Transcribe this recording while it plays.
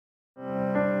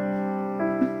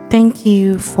Thank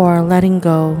you for letting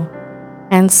go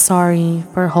and sorry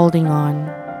for holding on.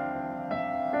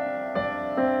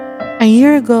 A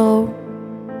year ago,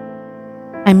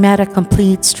 I met a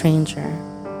complete stranger.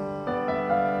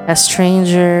 A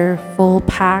stranger full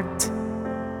packed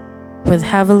with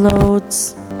heavy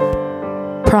loads,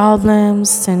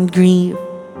 problems, and grief.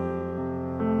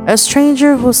 A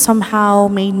stranger who somehow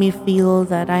made me feel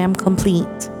that I am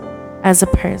complete as a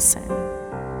person.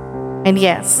 And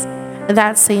yes,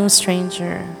 that same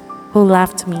stranger who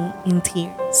left me in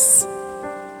tears.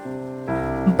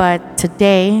 But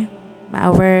today, my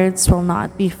words will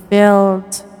not be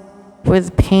filled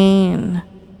with pain.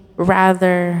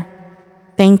 Rather,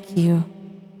 thank you,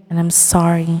 and I'm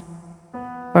sorry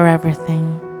for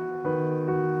everything.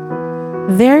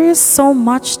 There is so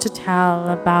much to tell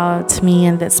about me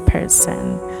and this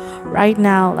person. Right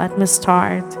now, let me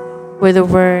start with the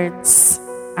words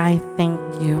I thank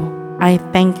you. I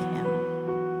thank him.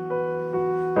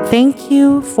 Thank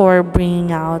you for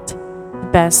bringing out the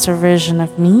best version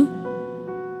of me.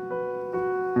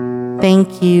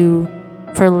 Thank you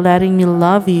for letting me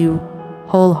love you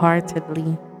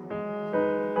wholeheartedly.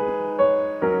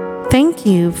 Thank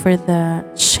you for the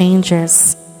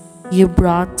changes you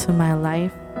brought to my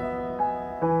life.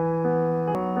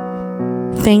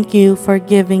 Thank you for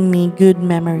giving me good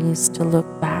memories to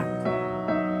look back.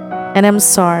 And I'm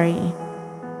sorry.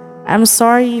 I'm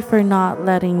sorry for not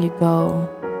letting you go.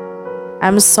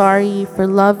 I'm sorry for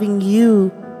loving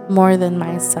you more than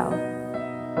myself.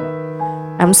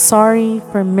 I'm sorry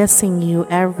for missing you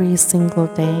every single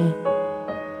day.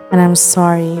 And I'm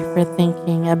sorry for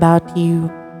thinking about you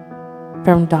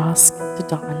from dusk to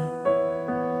dawn.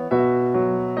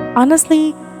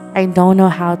 Honestly, I don't know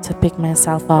how to pick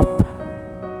myself up.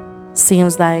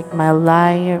 Seems like my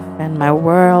life and my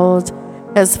world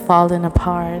has fallen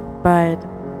apart, but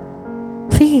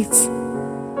please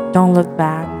don't look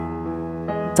back.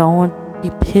 Don't be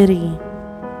pity.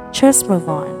 Just move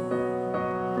on.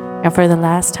 And for the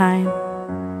last time,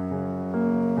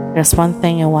 there's one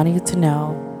thing I want you to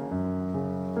know,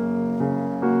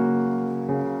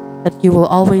 that you will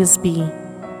always be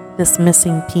this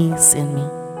missing piece in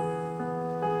me.